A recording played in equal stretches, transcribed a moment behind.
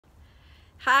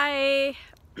Hi.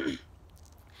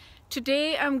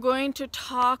 Today I'm going to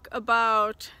talk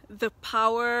about the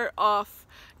power of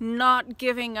not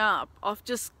giving up, of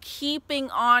just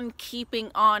keeping on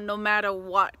no matter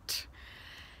what.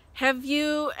 Have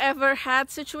you ever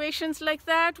had situations like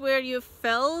that where you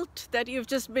felt that you've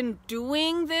just been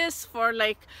doing this for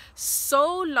like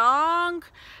so long?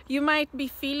 You might be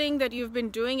feeling that you've been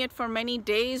doing it for many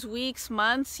days, weeks,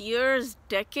 months, years,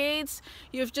 decades.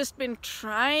 You've just been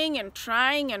trying and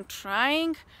trying and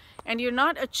trying, and you're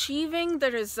not achieving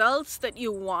the results that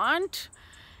you want,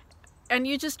 and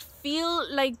you just feel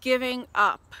like giving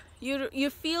up. You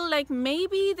feel like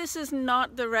maybe this is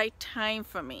not the right time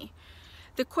for me.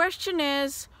 The question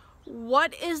is,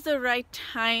 what is the right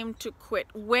time to quit?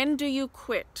 When do you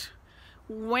quit?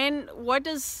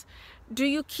 Do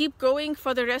you keep going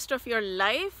for the rest of your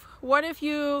life? What if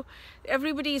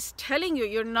everybody's telling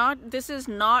you this is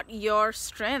not your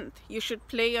strength. You should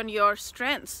play on your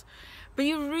strengths. But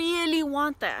you really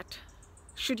want that.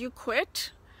 Should you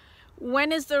quit?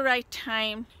 When is the right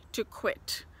time to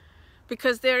quit?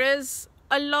 Because there is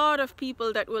a lot of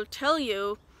people that will tell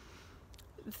you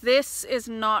this is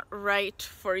not right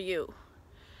for you.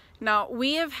 Now,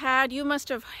 you must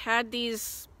have had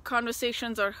these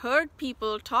conversations or heard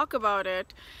people talk about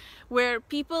it, where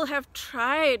people have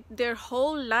tried their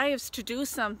whole lives to do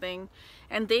something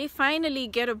and they finally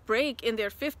get a break in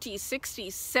their 50s,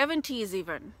 60s, 70s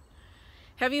even.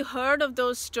 Have you heard of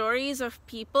those stories of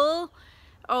people?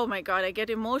 Oh my God, I get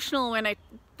emotional when I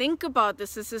think about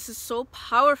this. This is so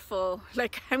powerful.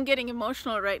 Like, I'm getting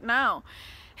emotional right now.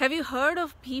 Have you heard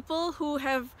of people who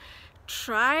have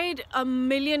tried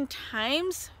 1,000,000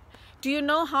 times? Do you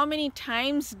know how many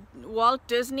times Walt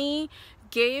Disney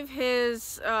gave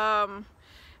his,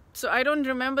 so I don't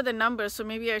remember the number, so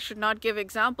maybe I should not give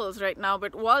examples right now,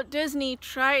 but Walt Disney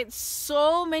tried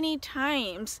so many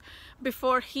times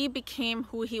before he became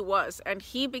who he was, and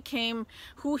he became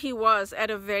who he was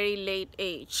at a very late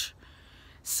age.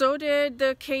 So did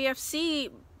the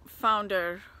KFC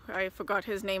founder. I forgot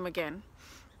his name again.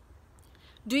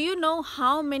 Do you know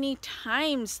how many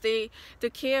times the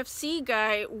KFC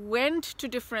guy went to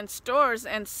different stores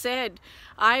and said,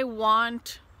 I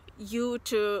want you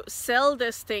to sell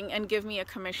this thing and give me a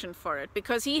commission for it,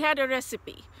 because he had a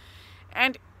recipe,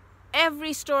 and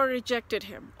every store rejected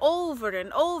him. Over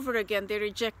and over again, they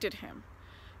rejected him.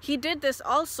 He did this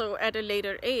also at a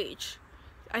later age.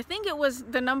 I think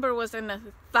the number was in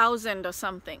 1,000 or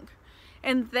something.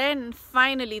 And then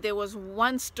finally there was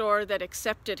one store that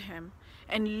accepted him.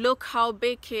 And look how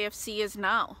big KFC is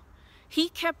now. He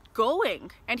kept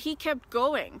going and he kept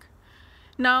going.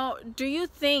 Now, do you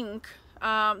think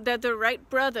that the Wright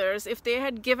brothers, if they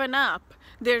had given up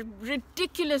their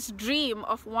ridiculous dream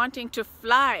of wanting to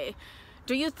fly,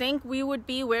 do you think we would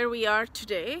be where we are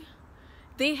today?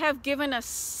 They have given us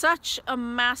such a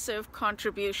massive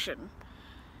contribution.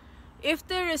 If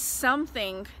there is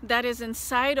something that is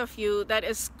inside of you that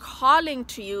is calling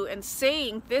to you and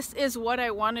saying, this is what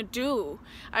I want to do,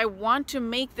 I want to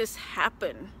make this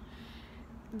happen.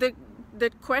 The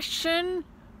question,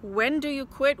 when do you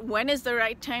quit? When is the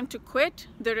right time to quit?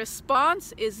 The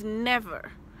response is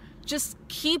never. Just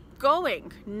keep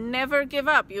going. Never give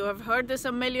up. You have heard this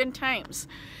 1,000,000 times.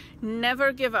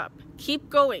 Never give up.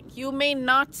 Keep going. You may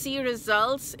not see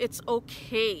results. It's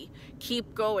okay.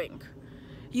 Keep going.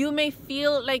 You may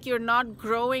feel like you're not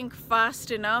growing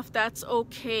fast enough. That's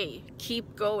okay.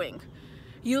 Keep going.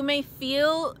 You may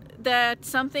feel that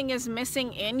something is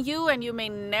missing in you and you may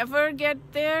never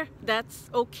get there. That's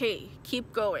okay.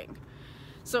 Keep going.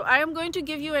 So I am going to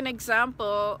give you an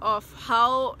example of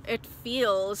how it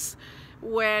feels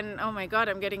when, oh my God,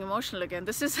 I'm getting emotional again.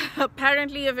 This is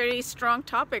apparently a very strong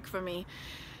topic for me.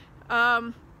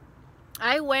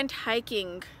 I went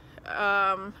hiking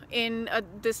in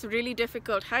this really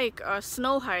difficult hike, a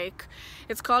snow hike.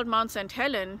 It's called Mount St.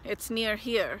 Helen. It's near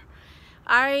here.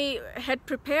 I had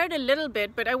prepared a little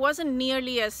bit, but I wasn't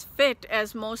nearly as fit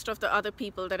as most of the other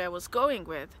people that I was going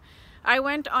with. I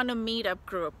went on a meetup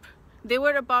group. There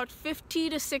were about 50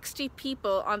 to 60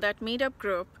 people on that meetup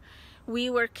group. We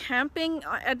were camping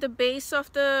at the base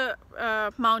of the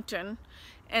mountain.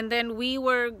 And then we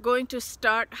were going to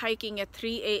start hiking at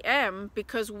 3 a.m.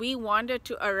 because we wanted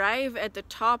to arrive at the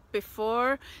top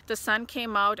before the sun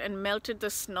came out and melted the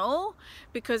snow,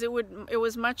 because it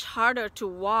was much harder to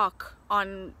walk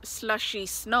on slushy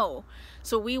snow.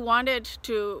 So we wanted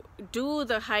to do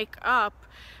the hike up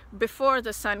before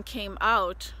the sun came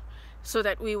out so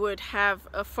that we would have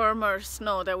a firmer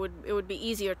snow, it would be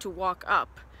easier to walk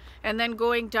up. And then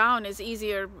going down is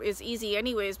easy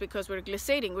anyways, because we're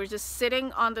glissading. We're just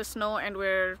sitting on the snow and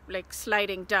we're like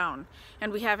sliding down,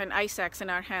 and we have an ice axe in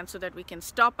our hand so that we can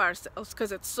stop ourselves,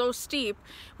 because it's so steep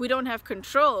we don't have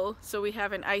control, so we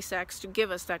have an ice axe to give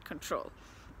us that control.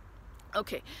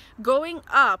 Okay, going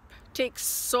up takes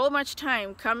so much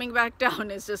time. Coming back down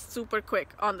is just super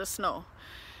quick on the snow.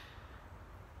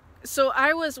 So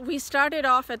we started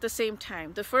off at the same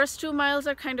time. The first 2 miles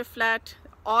are kind of flat.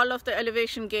 All of the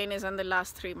elevation gain is on the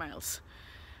last 3 miles.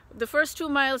 The first 2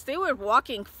 miles, they were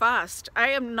walking fast. I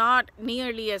am not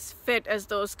nearly as fit as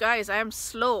those guys. I am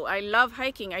slow. I love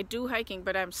hiking. I do hiking,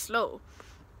 but I'm slow.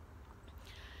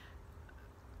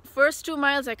 First 2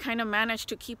 miles, I kind of managed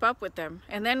to keep up with them.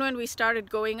 And then when we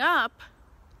started going up,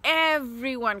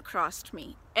 everyone crossed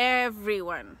me.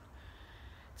 Everyone.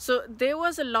 So there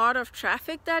was a lot of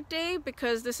traffic that day,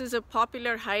 because this is a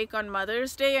popular hike on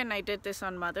Mother's Day, and I did this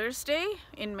on Mother's Day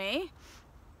in May.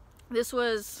 This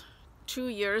was 2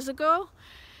 years ago.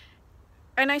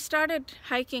 And I started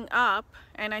hiking up,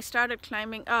 and I started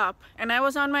climbing up, and I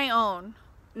was on my own.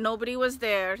 Nobody was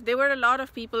there. There were a lot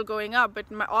of people going up, but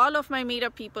all of my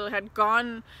meetup people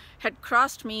had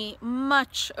crossed me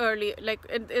much early, like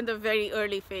in the very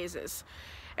early phases.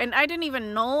 And I didn't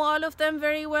even know all of them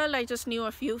very well. I just knew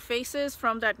a few faces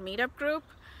from that meetup group,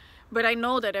 but I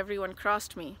know that everyone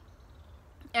crossed me.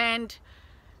 And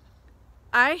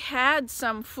I had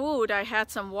some food, I had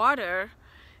some water,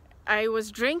 I was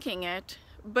drinking it,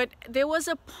 but there was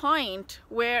a point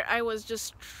where I was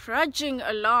just trudging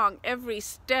along every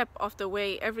step of the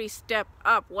way, every step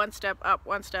up, one step up,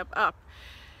 one step up.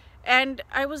 And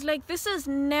I was like, this is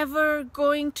never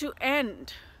going to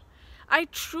end. I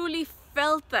truly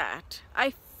felt that.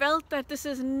 I felt that this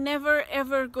is never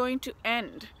ever going to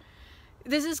end.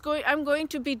 I'm going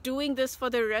to be doing this for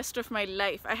the rest of my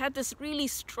life. I had this really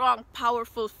strong,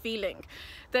 powerful feeling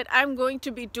that I'm going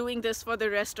to be doing this for the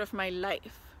rest of my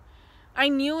life. I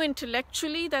knew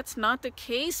intellectually that's not the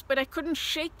case, but I couldn't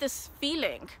shake this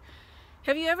feeling.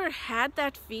 Have you ever had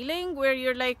that feeling where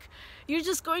you're like, you're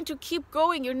just going to keep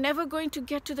going, you're never going to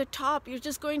get to the top, you're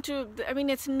just going to,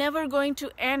 it's never going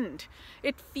to end.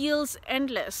 It feels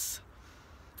endless.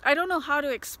 I don't know how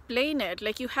to explain it.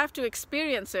 Like, you have to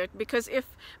experience it, because if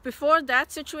before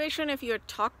that situation, if you had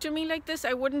talked to me like this,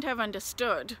 I wouldn't have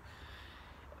understood.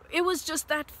 It was just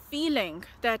that feeling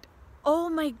that, oh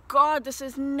my God, this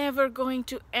is never going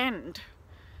to end.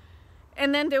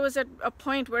 And then there was a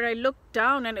point where I looked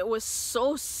down and it was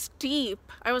so steep.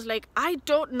 I was like, I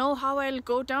don't know how I'll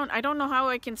go down. I don't know how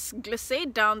I can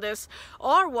glissade down this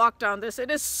or walk down this. It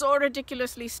is so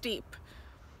ridiculously steep.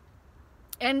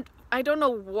 And I don't know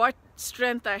what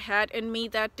strength I had in me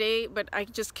that day, but I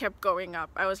just kept going up.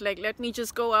 I was like, let me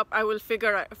just go up. I will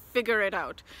figure it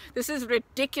out. This is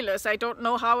ridiculous. I don't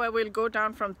know how I will go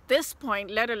down from this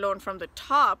point, let alone from the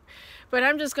top, but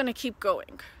I'm just going to keep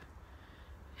going.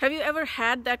 Have you ever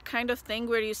had that kind of thing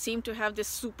where you seem to have this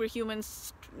superhuman,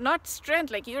 not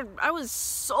strength, like I was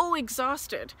so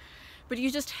exhausted, but you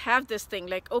just have this thing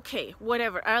like, okay,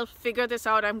 whatever, I'll figure this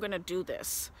out. I'm going to do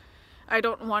this. I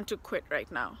don't want to quit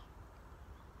right now.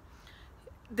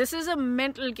 This is a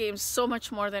mental game so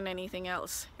much more than anything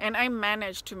else. And I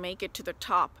managed to make it to the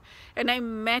top. And I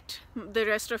met the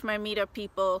rest of my meetup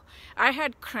people. I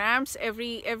had cramps.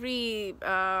 Every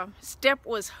step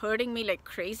was hurting me like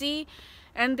crazy.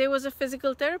 And there was a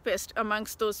physical therapist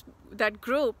amongst that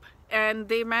group, and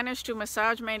they managed to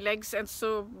massage my legs, and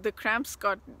so the cramps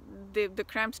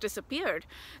disappeared.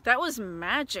 That was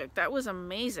magic. That was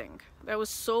amazing. That was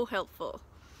so helpful.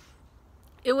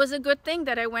 It was a good thing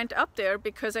that I went up there,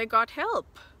 because I got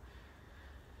help.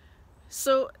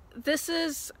 So this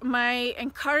is my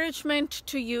encouragement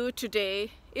to you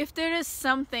today. If there is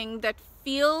something that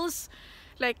feels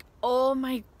like, oh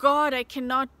my God, I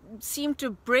cannot seem to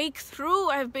break through.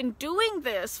 I've been doing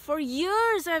this for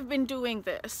years. I've been doing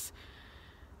this.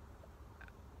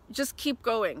 Just keep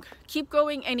going. Keep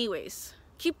going anyways.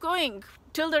 Keep going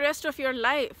till the rest of your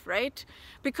life, right?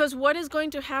 Because what is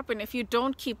going to happen if you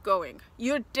don't keep going?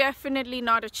 You're definitely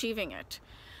not achieving it.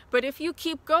 But if you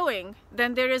keep going,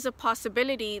 then there is a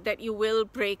possibility that you will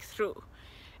break through.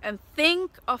 And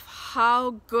think of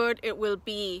how good it will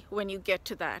be when you get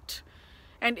to that.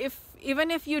 And even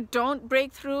if you don't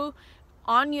break through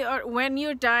when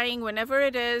you're dying, whenever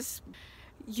it is,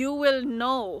 you will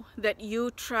know that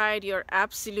you tried your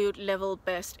absolute level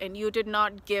best and you did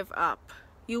not give up.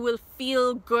 You will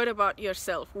feel good about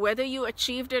yourself. Whether you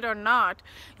achieved it or not,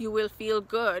 you will feel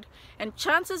good. And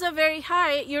chances are very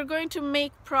high you're going to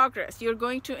make progress. You're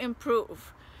going to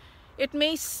improve. It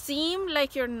may seem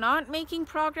like you're not making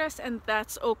progress, and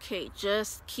that's okay.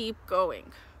 Just keep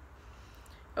going.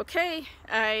 Okay,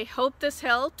 I hope this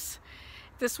helps.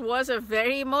 This was a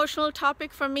very emotional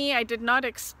topic for me. I did not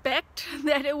expect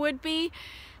that it would be.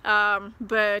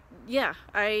 But yeah,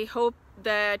 I hope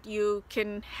that you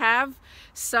can have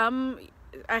some,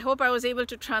 I hope I was able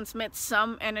to transmit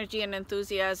some energy and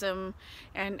enthusiasm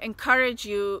and encourage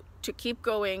you to keep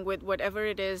going with whatever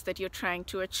it is that you're trying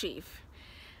to achieve.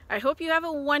 I hope you have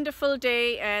a wonderful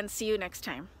day and see you next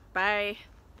time. Bye.